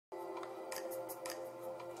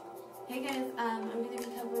Hey guys, I'm going to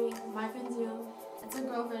be covering Marvin's Room. It's a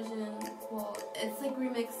girl version. Well, it's like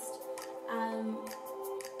remixed.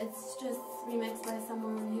 It's just remixed by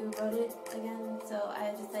someone who wrote it again, so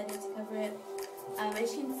I decided to cover it. I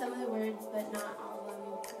changed some of the words, but not all of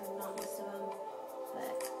them, or not most of them.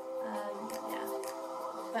 But, yeah.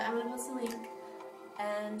 But I'm going to post a link.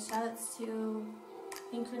 And shoutouts to,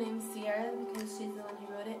 I think her name's Srry, because she's the one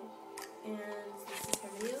who wrote it. And this is her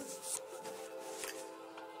video.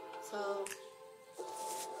 So,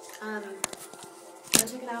 go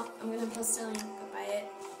check it out. I'm gonna post a link, go buy it.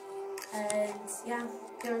 And yeah,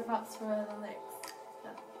 give her props for the lyrics. So,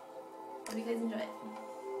 hope you guys enjoy it.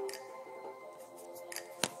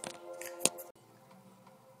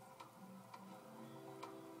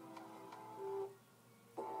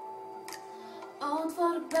 Old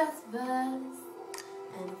for the best of us,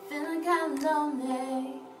 and I'm feeling kinda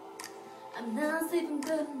lonely. I'm not sleeping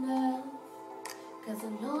good enough, 'cause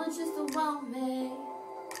I know it's just don't want me.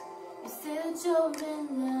 You say that you're in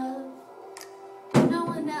love, but no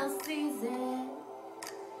one else sees it.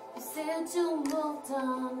 You say that you moved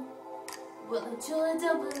on, well I truly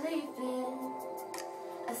don't believe it.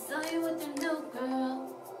 I saw you with your new girl,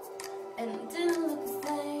 and it didn't look the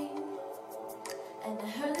same. And I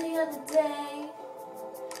heard the other day,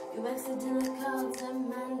 you accidentally called them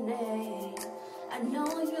my name. I know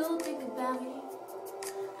you think about me,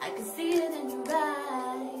 I can see it in your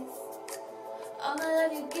eyes. All the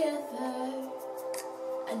love you give her,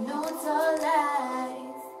 I know it's all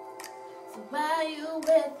lies. So why are you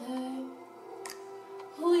with her?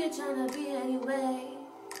 Who you tryna be anyway?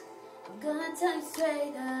 I'm gonna tell you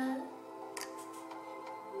straight up.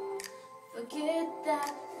 Forget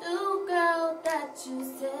that new girl that you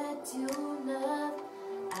said you love.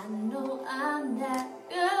 I know I'm that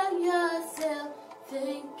girl you're still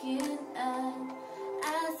thinking of.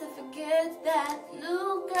 I said forget that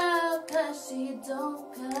new girl, 'cause she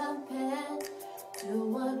don't compare to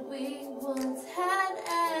what we once had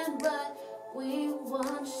and what we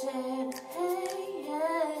once shared. Hey,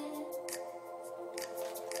 yeah.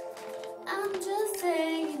 I'm just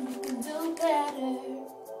saying you can do better.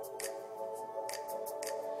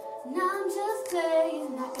 Now I'm just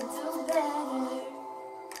saying I can do better.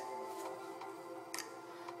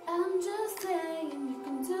 I'm just saying you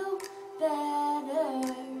can do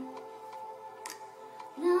better.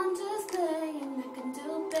 Now I'm just saying I can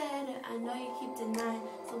do better. I know you keep denying,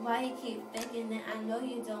 so why you keep faking it? I know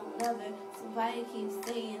you don't love her, so why you keep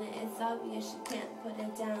saying it? It's obvious you can't put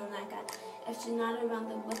it down like if she's not around,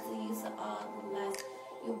 then what's the use of all the lies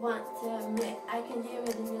you want to admit? I can hear